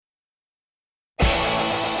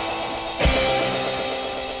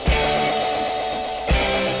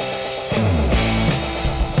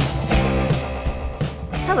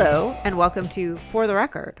and welcome to For the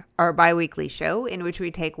Record, our bi-weekly show in which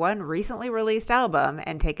we take one recently released album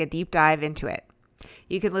and take a deep dive into it.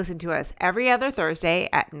 You can listen to us every other Thursday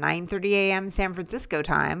at 9:30 a.m. San Francisco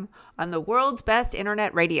time on the world's best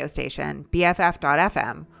internet radio station,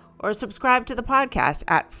 BFF.FM, or subscribe to the podcast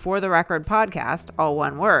at fortherecordpodcast, all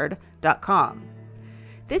one word, .com.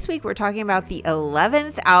 This week we're talking about the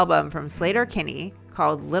 11th album from Sleater-Kinney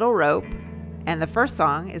called Little Rope, and the first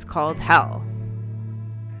song is called Hell.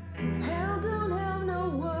 Hell don't have no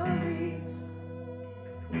worries.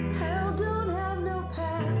 Hell don't have no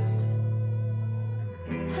past.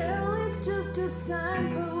 Hell is just a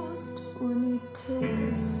signpost when you take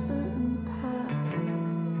a certain path.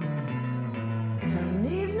 Hell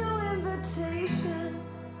needs no invitation.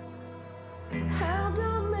 Hell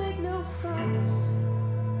don't make no fuss.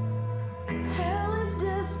 Hell is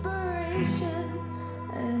desperation.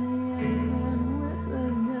 And a young man with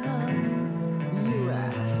a gun, you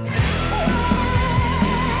ask.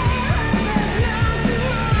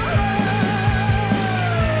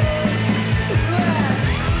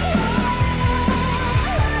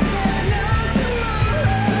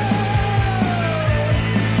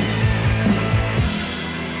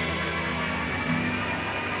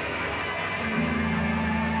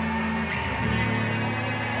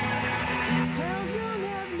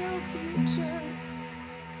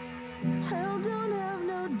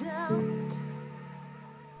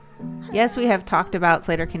 Yes, we have talked about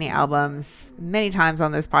Sleater-Kinney albums many times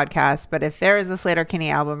on this podcast, but if there is a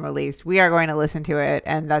Sleater-Kinney album released, we are going to listen to it,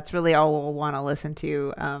 and that's really all we'll want to listen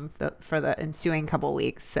to for the ensuing couple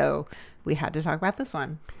weeks. So we had to talk about this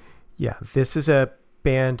one. Yeah, this is a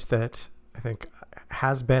band that I think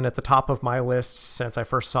has been at the top of my list since I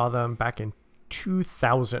first saw them back in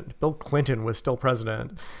 2000. Bill Clinton was still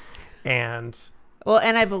president, and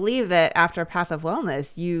I believe that after Path of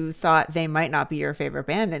Wellness, you thought they might not be your favorite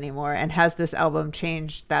band anymore. And has this album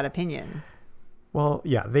changed that opinion? Well,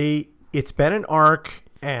 yeah, it's been an arc,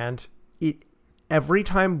 and every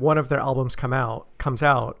time one of their albums comes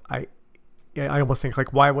out, I almost think,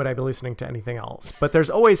 like, why would I be listening to anything else? But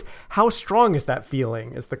there's always, how strong is that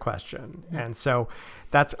feeling is the question. Mm-hmm. And so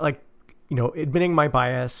that's like, admitting my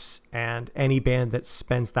bias, and any band that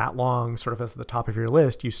spends that long sort of as the top of your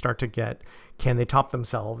list, you start to get, can they top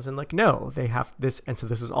themselves? And like, no, they have this. And so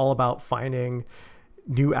this is all about finding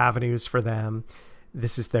new avenues for them.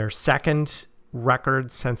 This is their second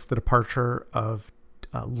record since the departure of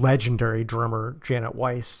legendary drummer Janet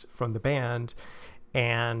Weiss from the band.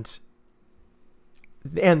 And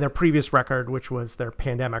their previous record, which was their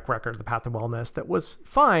pandemic record, The Path of Wellness, that was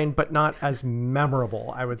fine, but not as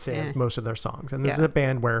memorable, I would say, as most of their songs. And this is a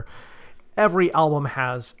band where every album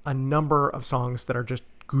has a number of songs that are just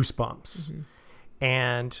goosebumps. Mm-hmm.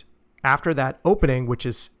 And after that opening, which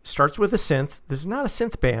starts with a synth, this is not a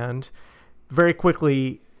synth band. Very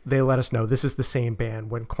quickly, they let us know this is the same band.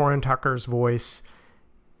 When Corin Tucker's voice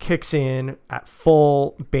kicks in at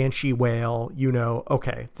full banshee wail,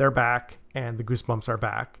 okay, they're back. And the goosebumps are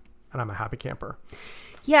back, and I'm a happy camper.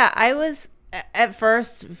 Yeah, I was at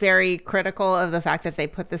first very critical of the fact that they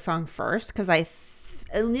put this song first, because I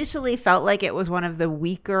initially felt like it was one of the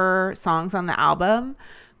weaker songs on the album.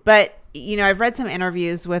 But, I've read some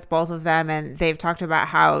interviews with both of them, and they've talked about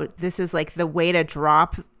how this is like the way to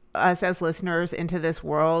drop us as listeners into this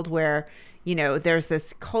world where, there's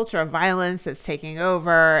this culture of violence that's taking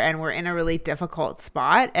over, and we're in a really difficult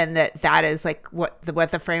spot, and that is like what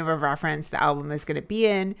the frame of reference the album is going to be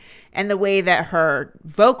in, and the way that her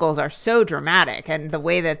vocals are so dramatic, and the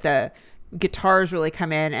way that the guitars really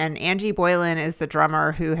come in. And Angie Boylan is the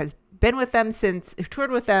drummer who has been with them who toured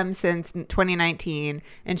with them since 2019,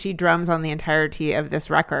 and she drums on the entirety of this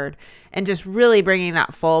record, and just really bringing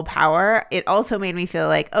that full power. It also made me feel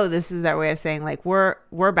like, oh, this is their way of saying, like,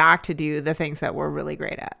 we're back to do the things that we're really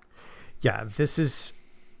great at. Yeah, this is,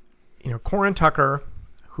 Corin Tucker,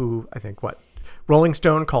 who I think Rolling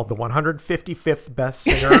Stone called the 155th best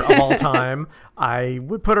singer of all time. I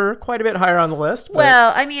would put her quite a bit higher on the list. But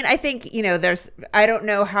well, I mean, I think, I don't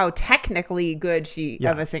know how technically good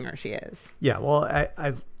of a singer she is. Yeah, well,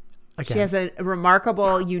 again, she has a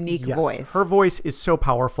remarkable, unique voice. Her voice is so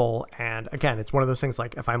powerful. And again, it's one of those things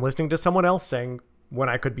like, if I'm listening to someone else sing when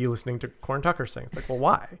I could be listening to Corin Tucker sing, it's like, well,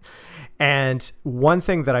 why? And one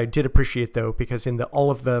thing that I did appreciate, though, because in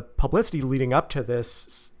all of the publicity leading up to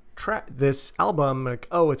this album, like,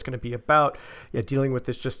 oh, it's going to be about dealing with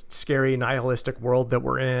this just scary nihilistic world that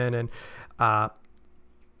we're in, and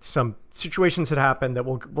some situations that happened that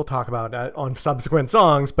we'll talk about on subsequent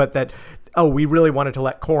songs, but that, we really wanted to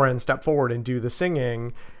let Corin step forward and do the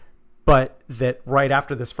singing, but that right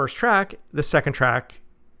after this first track, the second track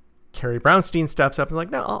Carrie Brownstein steps up and like,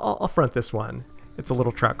 no, I'll front this one. It's a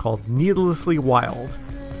little track called Needlessly Wild.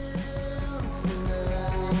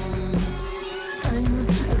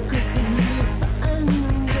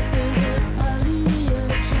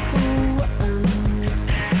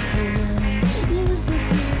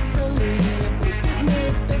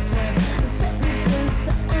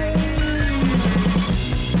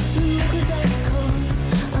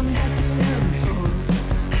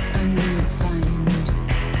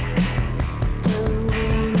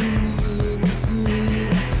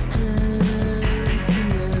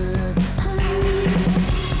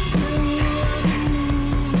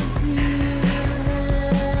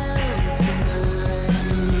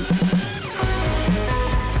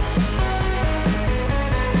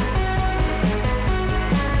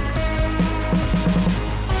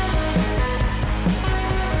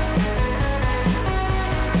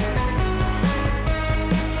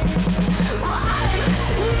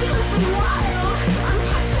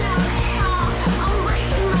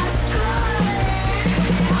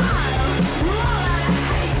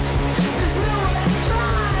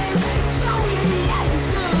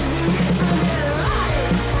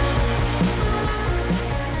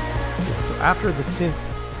 After the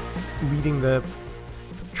synth leading the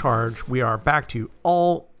charge, we are back to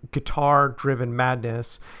all guitar-driven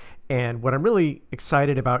madness. And what I'm really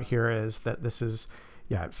excited about here is that this is,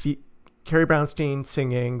 Carrie Brownstein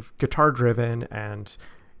singing, guitar-driven, and,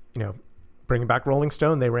 bringing back Rolling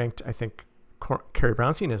Stone. They ranked, I think, Carrie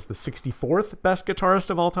Brownstein as the 64th best guitarist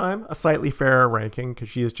of all time, a slightly fairer ranking because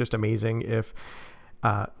she is just amazing.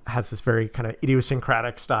 Has this very kind of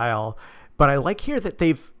idiosyncratic style. But I like here that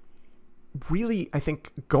they've really, I think,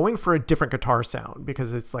 going for a different guitar sound,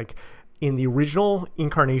 because it's like in the original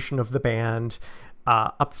incarnation of the band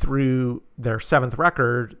up through their 7th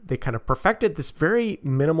record, they kind of perfected this very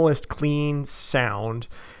minimalist, clean sound,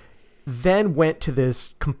 then went to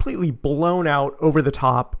this completely blown out, over the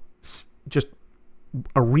top, just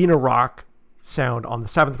arena rock sound on the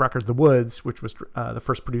 7th record, The Woods, which was the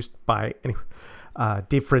first produced by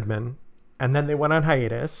Dave Fridman. And then they went on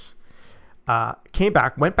hiatus. Came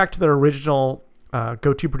back, went back to their original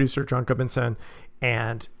go-to producer, John Goodmanson,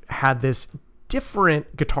 and had this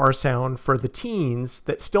different guitar sound for the teens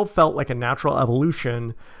that still felt like a natural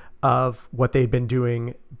evolution of what they'd been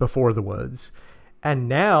doing before The Woods. And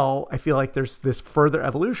now I feel like there's this further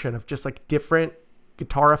evolution of just like different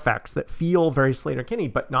guitar effects that feel very Sleater-Kinney,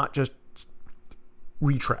 but not just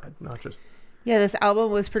retread, not just... Yeah, this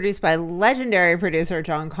album was produced by legendary producer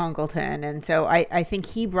John Congleton. And so I think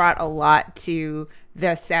he brought a lot to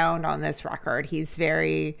the sound on this record. He's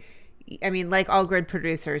very, like all good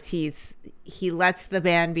producers, he lets the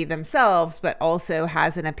band be themselves, but also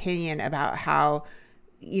has an opinion about how,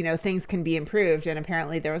 things can be improved. And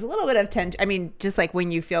apparently there was a little bit of tension. Just like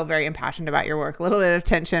when you feel very impassioned about your work, a little bit of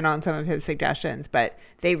tension on some of his suggestions, but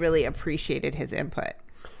they really appreciated his input.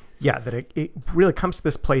 Yeah, that it really comes to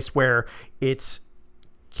this place where it's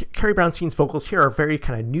Carrie Brownstein's vocals here are very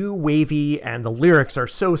kind of new wavy, and the lyrics are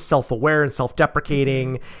so self-aware and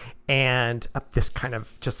self-deprecating, and this kind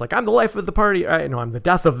of just like, I'm the life of the party. I'm the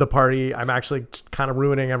death of the party. I'm actually kind of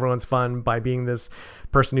ruining everyone's fun by being this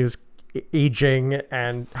person who's aging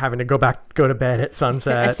and having to go to bed at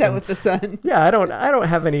sunset. With the sun. Yeah, I don't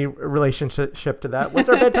have any relationship to that. What's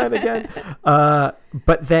our bedtime again?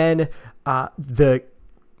 But then the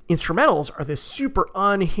instrumentals are this super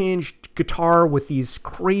unhinged guitar with these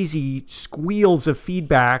crazy squeals of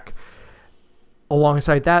feedback.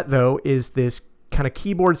 Alongside that, though, is this kind of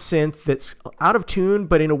keyboard synth that's out of tune,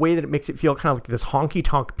 but in a way that it makes it feel kind of like this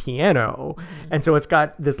honky-tonk piano. Mm-hmm. And so it's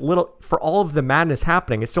got this little, for all of the madness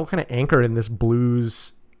happening, it's still kind of anchored in this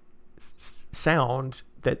blues sound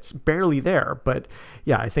that's barely there. But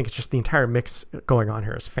yeah, I think it's just the entire mix going on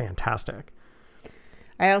here is fantastic.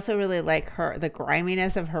 I also really like the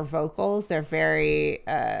griminess of her vocals. They're very,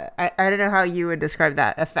 I don't know how you would describe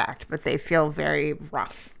that effect, but they feel very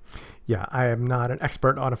rough. Yeah, I am not an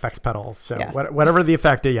expert on effects pedals. So whatever the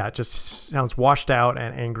effect is, it just sounds washed out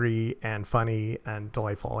and angry and funny and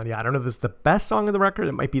delightful. And I don't know if this is the best song on the record.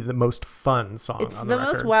 It might be the most fun song on the record. It's the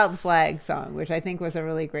most Wild Flag song, which I think was a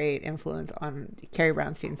really great influence on Carrie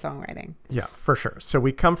Brownstein's songwriting. Yeah, for sure. So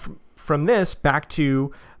we come from this back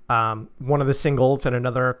to one of the singles and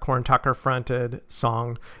another Corn Tucker fronted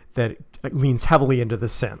song that leans heavily into the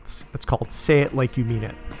synths. It's called Say It Like You Mean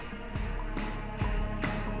It.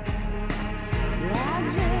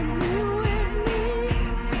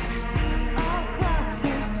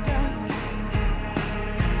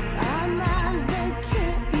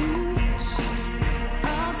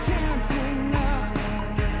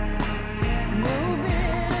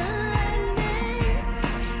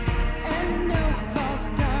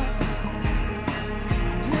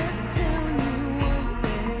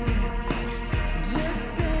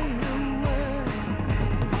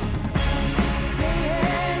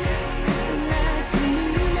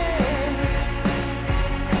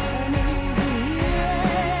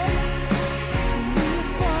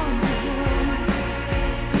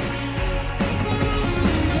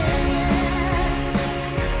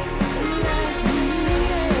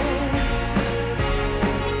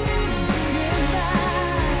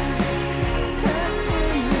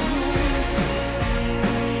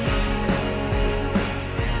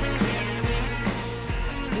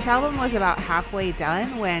 This album was about halfway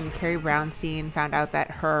done when Carrie Brownstein found out that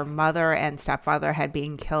her mother and stepfather had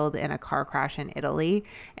been killed in a car crash in Italy.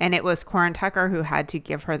 And it was Corin Tucker who had to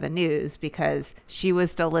give her the news because she was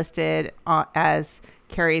still listed as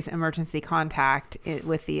Carrie's emergency contact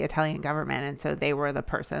with the Italian government. And so they were the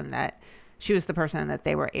person that she was the person that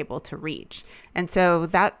they were able to reach. And so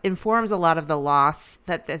that informs a lot of the loss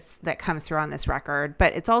that comes through on this record.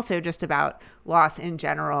 But it's also just about loss in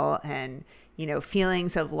general and, you know,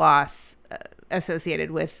 feelings of loss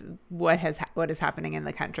associated with what is happening in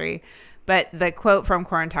the country. But the quote from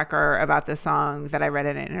Corin Tucker about the song that I read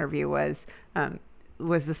in an interview was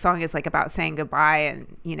the song is like about saying goodbye,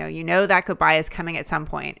 and you know that goodbye is coming at some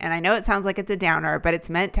point. And I know it sounds like it's a downer, but it's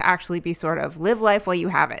meant to actually be sort of live life while you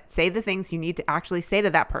have it. Say the things you need to actually say to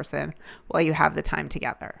that person while you have the time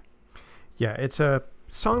together. Yeah, it's a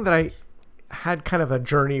song that I had kind of a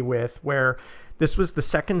journey with, where this was the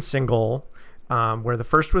second single, where the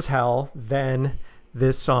first was Hell, then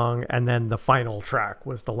this song, and then the final track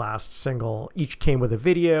was the last single. Each came with a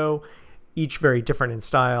video, each very different in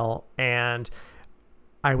style. And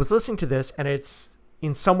I was listening to this, and it's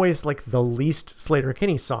in some ways like the least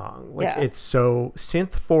Sleater-Kinney song. Like, it's so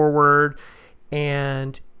synth forward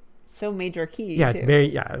and so major key. Yeah, too. It's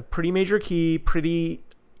very pretty major key, pretty,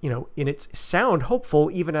 in its sound hopeful,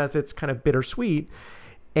 even as it's kind of bittersweet.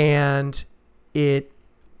 And it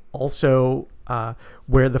also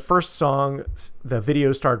where the first song, the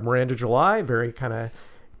video starred Miranda July, very kind of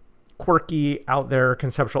quirky, out there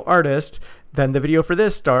conceptual artist. Then the video for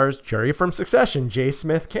this stars Jerry from Succession, J.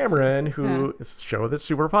 Smith Cameron, who is a show that's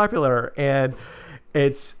super popular. And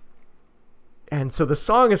so the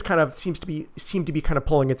song is kind of seemed to be kind of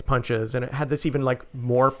pulling its punches, and it had this even like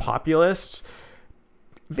more populist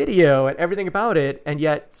video and everything about it, and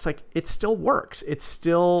yet it's like it still works. It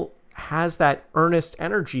still has that earnest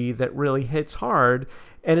energy that really hits hard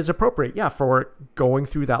and is appropriate, for going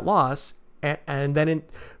through that loss. And then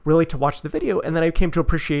really to watch the video, and then I came to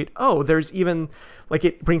appreciate, there's even like,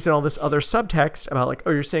 it brings in all this other subtext about like,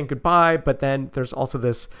 you're saying goodbye, but then there's also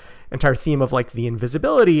this entire theme of like the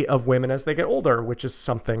invisibility of women as they get older, which is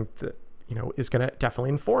something that is going to definitely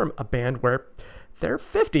inform a band where they're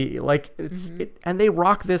 50. Like and they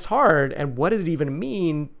rock this hard. And what does it even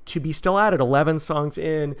mean to be still at it 11 songs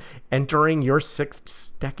in and during your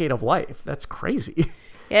 6th decade of life? That's crazy.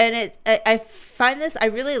 And I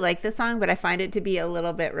really like this song, but I find it to be a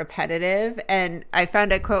little bit repetitive. And I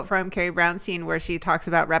found a quote from Carrie Brownstein where she talks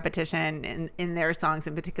about repetition in their songs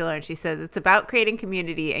in particular. And she says, it's about creating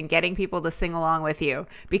community and getting people to sing along with you,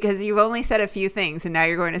 because you've only said a few things and now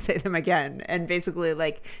you're going to say them again. And basically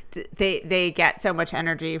like they get so much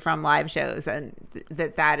energy from live shows, and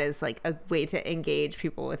that is like a way to engage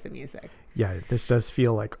people with the music. Yeah, this does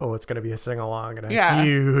feel like, it's going to be a sing along in a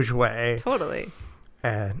huge way. Totally.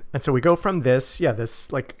 And so we go from this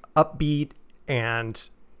like upbeat and,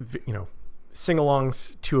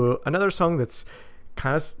 sing-alongs to another song that's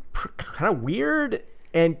kind of weird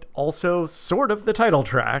and also sort of the title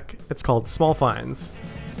track. It's called Small Finds.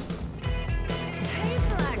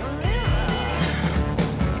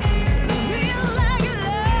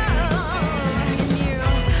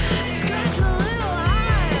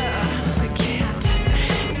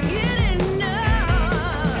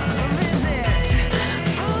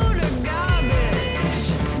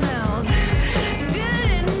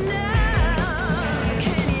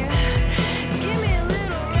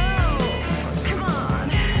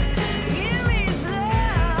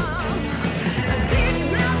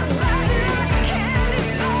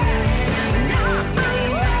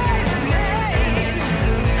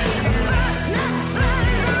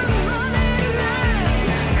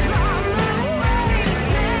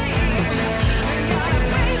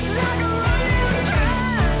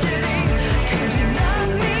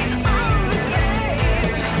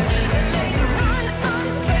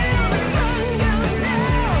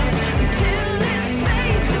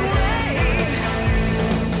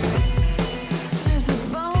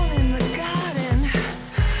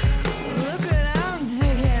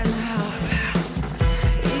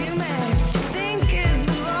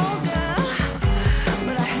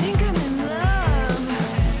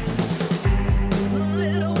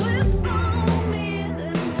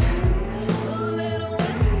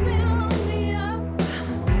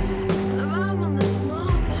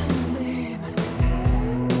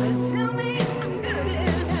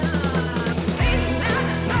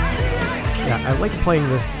 I like playing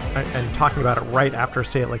this and talking about it right after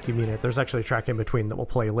Say It Like You Mean It. There's actually a track in between that we'll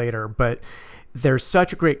play later, but there's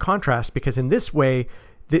such a great contrast because in this way,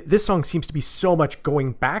 this song seems to be so much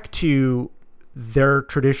going back to their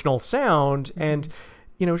traditional sound. And,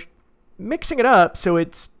 mixing it up so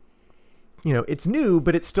it's, you know, it's new,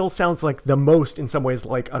 but it still sounds like the most, in some ways,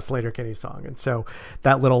 like a Sleater-Kinney song. And so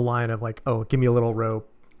that little line of like, oh, give me a little rope,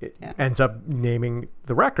 it ends up naming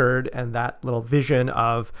the record. And that little vision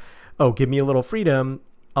of, oh, give me a little freedom.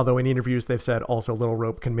 Although in interviews they've said also little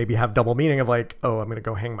rope can maybe have double meaning of like, oh, I'm going to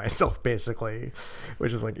go hang myself, basically,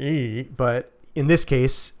 which is like, but in this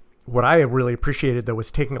case, what I really appreciated though was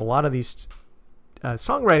taking a lot of these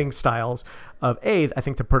songwriting styles of I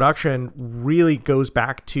think the production really goes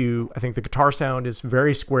back to, I think the guitar sound is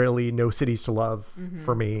very squarely No Cities to Love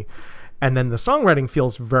for me. And then the songwriting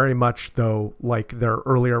feels very much though like their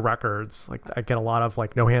earlier records. Like I get a lot of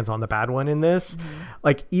like No Hands on the Bad One in this.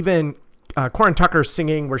 Like even Corin Tucker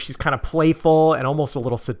singing where she's kind of playful and almost a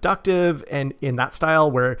little seductive, and in that style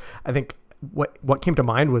where I think what came to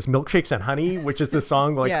mind was Milkshakes and Honey, which is the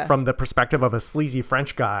song like from the perspective of a sleazy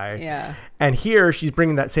French guy. Yeah. And here she's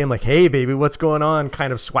bringing that same like, hey baby, what's going on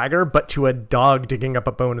kind of swagger, but to a dog digging up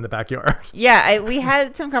a bone in the backyard. Yeah. We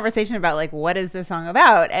had some conversation about like, what is this song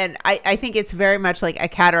about? And I think it's very much like a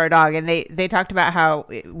cat or a dog. And they talked about how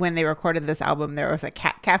when they recorded this album, there was a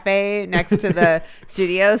cat cafe next to the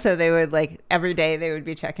studio. So they would like every day they would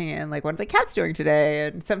be checking in like, what are the cats doing today?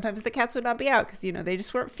 And sometimes the cats would not be out because, you know, they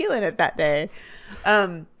just weren't feeling it that day.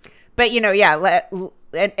 But you know,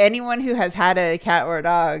 anyone who has had a cat or a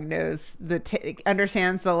dog knows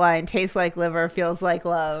understands the line, tastes like liver, feels like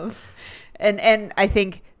love. And I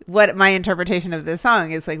think what my interpretation of this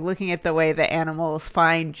song is like looking at the way the animals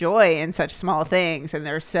find joy in such small things, and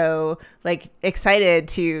they're so like excited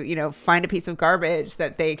to, you know, find a piece of garbage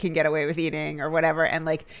that they can get away with eating or whatever, and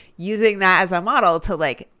like using that as a model to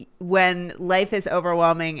like when life is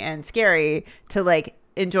overwhelming and scary to like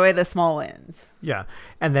enjoy the small wins. Yeah.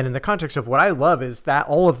 And then in the context of what I love is that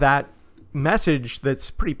all of that message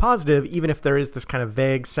that's pretty positive, even if there is this kind of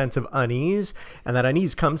vague sense of unease, and that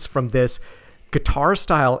unease comes from this guitar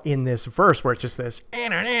style in this verse where it's just this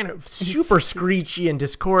super screechy and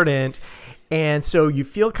discordant. And so you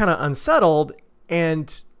feel kind of unsettled.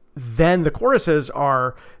 And then the choruses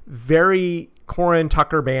are very Corin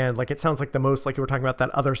Tucker band. Like it sounds like the most, like you were talking about that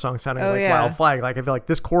other song sounding Wild Flag. Like I feel like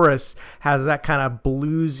this chorus has that kind of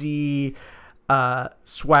bluesy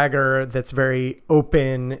swagger that's very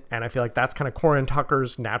open, and I feel like that's kind of Corin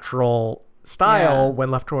Tucker's natural style when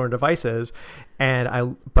left to her own devices. And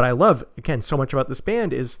I love, again, so much about this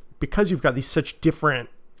band is because you've got these such different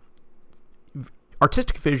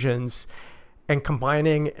artistic visions and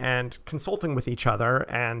combining and consulting with each other.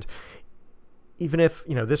 And even if,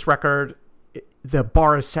 you know, this record, the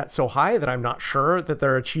bar is set so high that I'm not sure that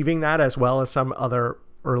they're achieving that as well as some other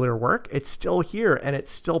earlier work, it's still here and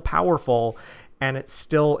it's still powerful and it's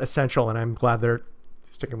still essential. And I'm glad they're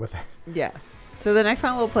sticking with it. Yeah. So the next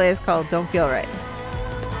song we'll play is called Don't Feel Right.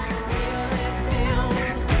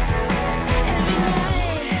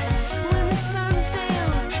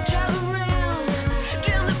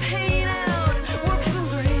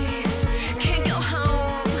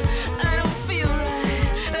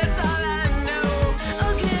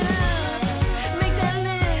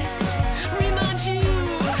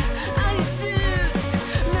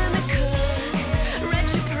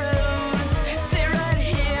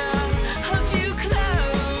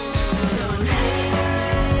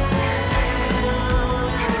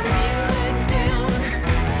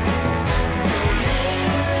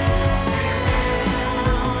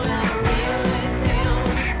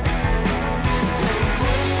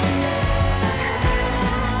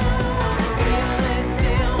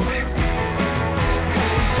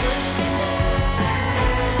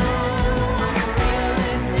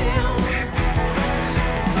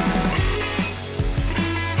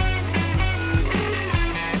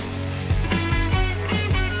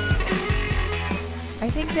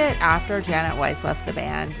 After Janet Weiss left the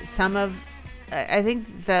band, I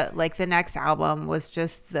think the next album was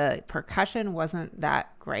just the percussion wasn't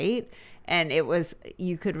that great, and it was,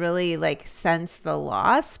 you could really like sense the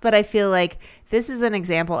loss. But I feel like this is an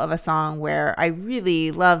example of a song where I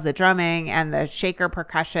really love the drumming and the shaker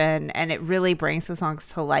percussion, and it really brings the songs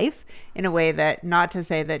to life in a way that, not to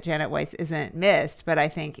say that Janet Weiss isn't missed, but I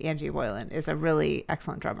think Angie Boylan is a really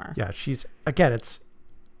excellent drummer. Yeah, she's, again, it's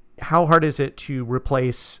how hard is it to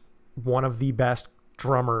replace one of the best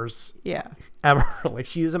drummers ever? Like,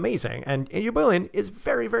 she is amazing, and Angie Boylan is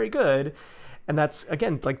very, very good. And that's,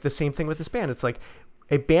 again, like the same thing with this band. It's like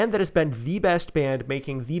a band that has been the best band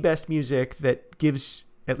making the best music that gives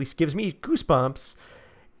me goosebumps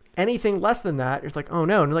anything less than that, it's like, oh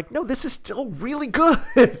no. And you're like, no, this is still really good.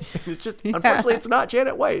 It's just, unfortunately, it's not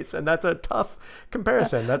Janet Weiss. And that's a tough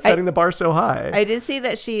comparison. That's setting the bar so high. I did see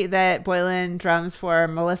that Boylan drums for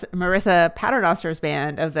Marissa Paternoster's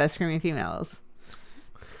band of the Screaming Females.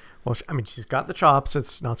 Well, I mean, she's got the chops.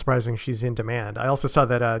 It's not surprising she's in demand. I also saw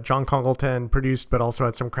that John Congleton produced, but also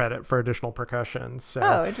had some credit for additional percussion. So,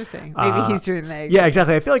 oh, interesting. Maybe he's doing that. Yeah,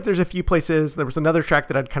 exactly. I feel like there's a few places. There was another track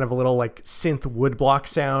that had kind of a little like synth woodblock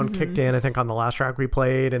sound kicked in, I think, on the last track we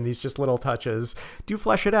played. And these just little touches do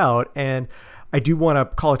flesh it out. And I do want to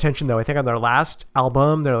call attention, though. I think on their last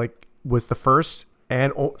album, they're like was the first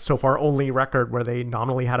and so far only record where they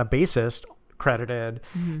nominally had a bassist credited,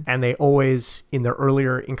 and they always in their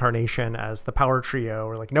earlier incarnation as the power trio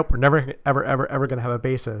were like, nope, we're never ever gonna have a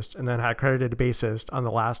bassist, and then had credited a bassist on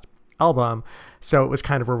the last album. So it was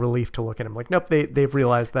kind of a relief to look at him like, nope, they've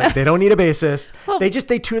realized that they don't need a bassist. Well, they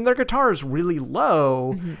tune their guitars really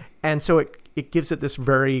low, and so it gives it this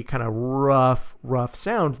very kind of rough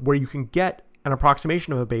sound where you can get an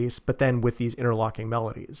approximation of a bass, but then with these interlocking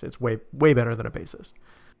melodies, it's way better than a bassist.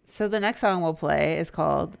 So the next song we'll play is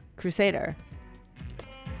called Crusader.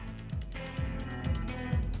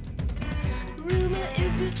 Rumor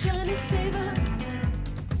is you're trying to save us,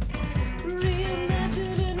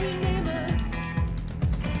 reimagine and rename us.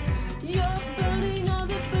 You're burning all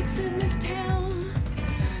the books in this town,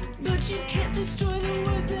 but you can't destroy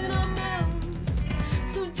the words in our mouths.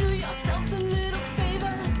 So do yourself a little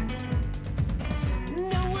favor.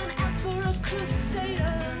 No one asked for a crusader.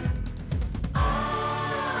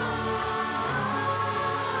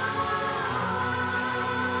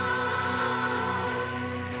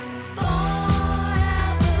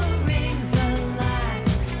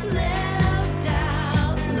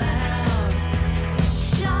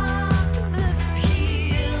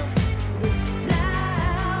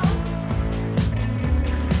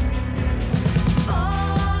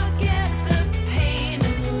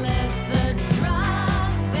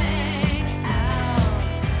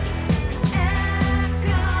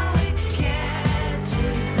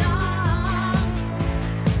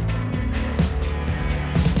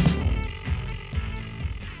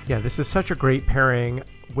 Yeah, this is such a great pairing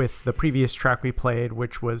with the previous track we played,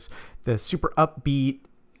 which was the super upbeat,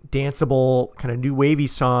 danceable, kind of new wavy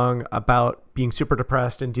song about being super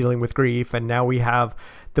depressed and dealing with grief. And now we have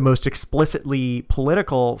the most explicitly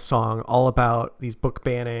political song all about these book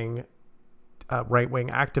banning right-wing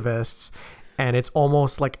activists. And it's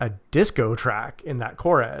almost like a disco track in that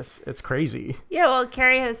chorus. It's crazy. Yeah, well,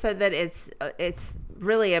 Carrie has said that it's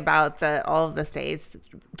really about all of the states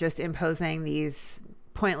just imposing these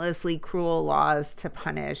pointlessly cruel laws to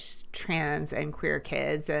punish trans and queer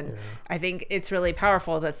kids. And I think it's really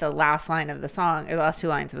powerful that the last line of the song, or the last two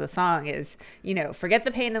lines of the song is, forget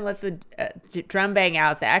the pain and let the drum bang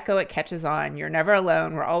out, the echo it catches on, you're never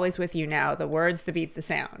alone, we're always with you now, the words, the beat, the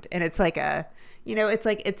sound. And it's like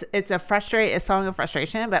it's a song of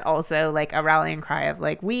frustration, but also like a rallying cry of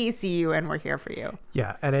like, we see you and we're here for you.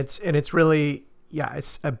 Yeah. And it's really,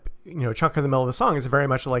 it's a chunk in the middle of the song is very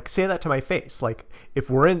much like, say that to my face. Like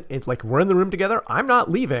if we're in the room together, I'm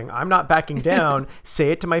not leaving, I'm not backing down.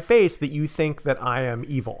 Say it to my face that you think that I am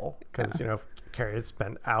evil, because Carrie has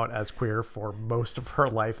been out as queer for most of her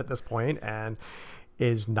life at this point and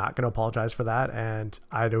is not going to apologize for that. And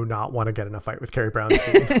I do not want to get in a fight with Carrie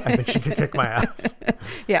Brownstein. I think she could kick my ass.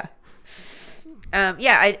 Yeah.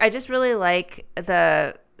 I just really like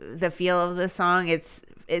the feel of the song. It's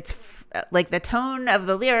like the tone of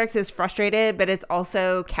the lyrics is frustrated, but it's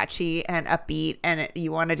also catchy and upbeat, and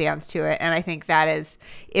you want to dance to it. And I think that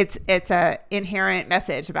it's a inherent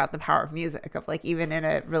message about the power of music, of like, even in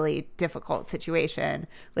a really difficult situation,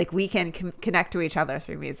 like we can connect to each other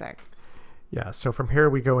through music. Yeah. So from here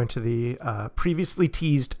we go into the previously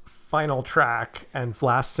teased final track and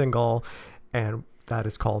last single, and that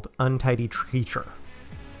is called Untidy Creature.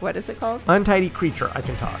 What is it called? Untidy Creature. I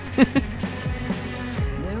can talk.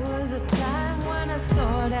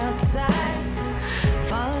 Saw it outside,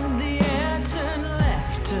 followed the air, turned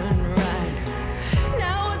left, turned right.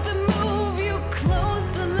 Now with the move, you close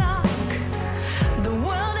the lock. The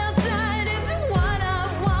world outside is what I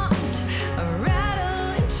want. A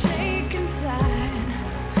rattle and shake inside.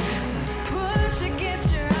 A push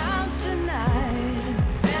against your arms tonight.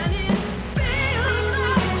 And it feels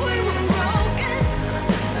like we were broken.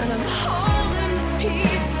 And I'm holding the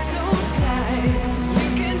pieces so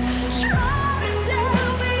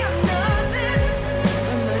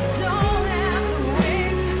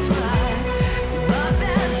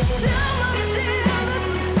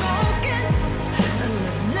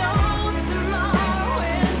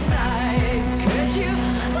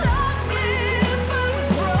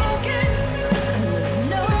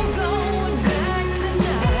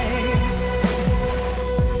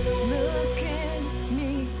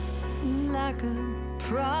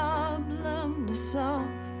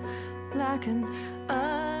like an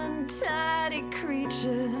untidy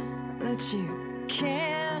creature that you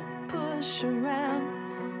can't push around.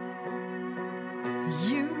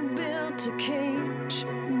 You built a cage,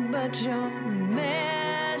 but your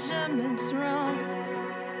measurement's wrong.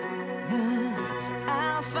 'Cause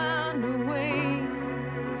I'll find a way,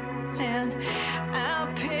 and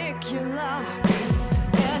I'll pick your lock.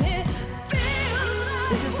 And it feels like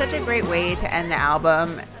This is such a great way to end the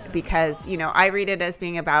album because, I read it as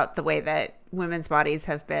being about the way that women's bodies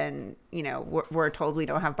have been, we're told we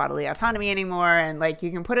don't have bodily autonomy anymore. And like,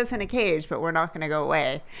 you can put us in a cage, but we're not going to go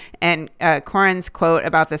away. And Corin's quote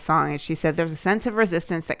about this song is she said, "There's a sense of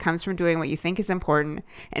resistance that comes from doing what you think is important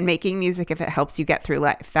and making music if it helps you get through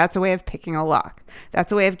life. That's a way of picking a lock.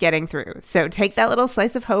 That's a way of getting through. So take that little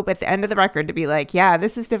slice of hope at the end of the record to be like, yeah,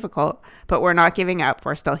 this is difficult, but we're not giving up.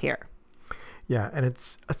 We're still here." Yeah, and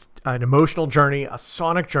it's an emotional journey, a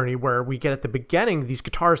sonic journey where we get at the beginning these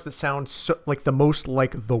guitars that sound so, like the most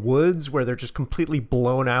like The Woods, where they're just completely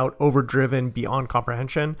blown out, overdriven, beyond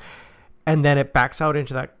comprehension. And then it backs out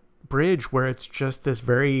into that bridge where it's just this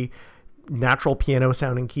very natural piano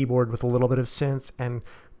sounding keyboard with a little bit of synth and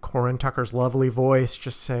Corin Tucker's lovely voice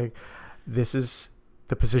just saying, "This is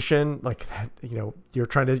the position, like that, you're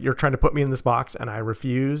trying to put me in this box and I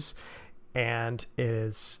refuse." And it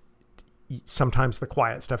is sometimes the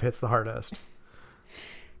quiet stuff hits the hardest.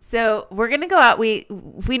 So we're going to go out. We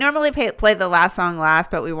normally play the last song last,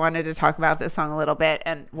 but we wanted to talk about this song a little bit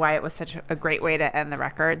and why it was such a great way to end the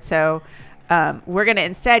record. So we're going to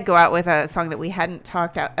instead go out with a song that we hadn't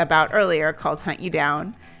talked about earlier called "Hunt You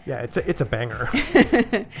Down." Yeah, it's a banger.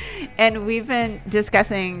 And we've been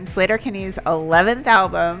discussing Sleater-Kinney's 11th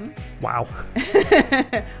album. Wow.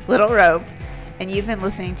 Little Rope. And you've been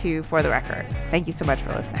listening to For the Record. Thank you so much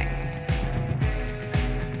for listening.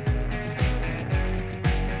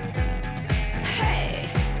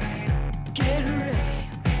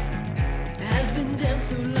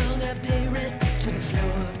 So long I pay rent to the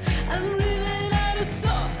floor. I'm really out of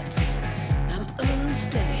sorts. I'm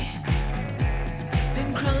unsteady.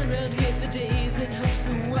 Been crawling around here for days in hopes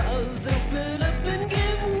the walls open up and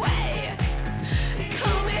give way.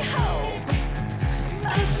 Call me home.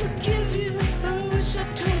 I'll forgive you. I wish I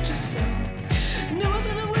told you so. No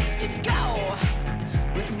other words to go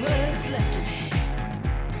with words left to me.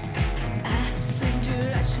 I send your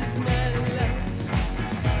ashes, my love.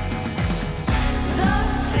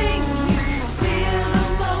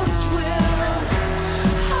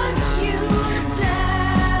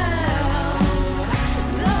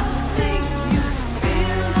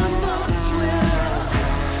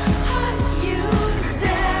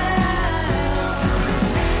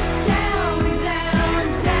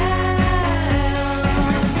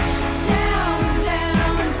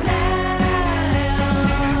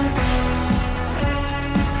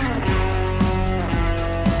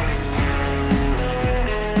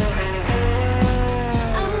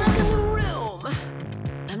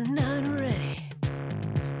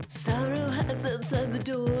 Outside the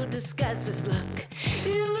door, disguised as luck.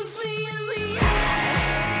 It looks me in the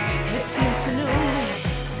eye. It seems to know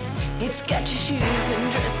me. It's got your shoes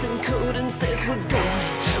and dressing code and says we're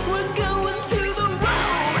going to the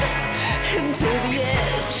road and to the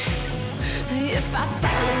edge. If I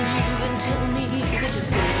follow you, then tell me that you're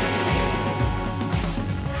staying.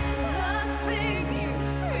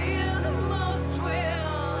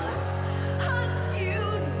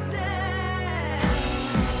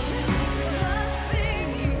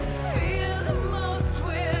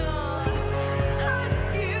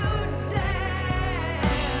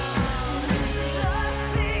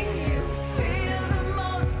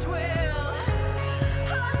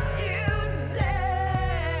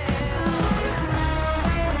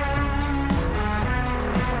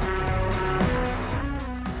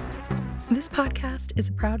 This podcast is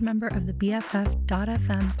a proud member of the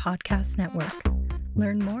BFF.FM podcast network.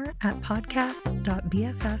 Learn more at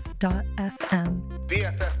podcasts.bff.fm.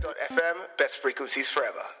 BFF.FM, best frequencies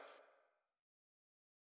forever.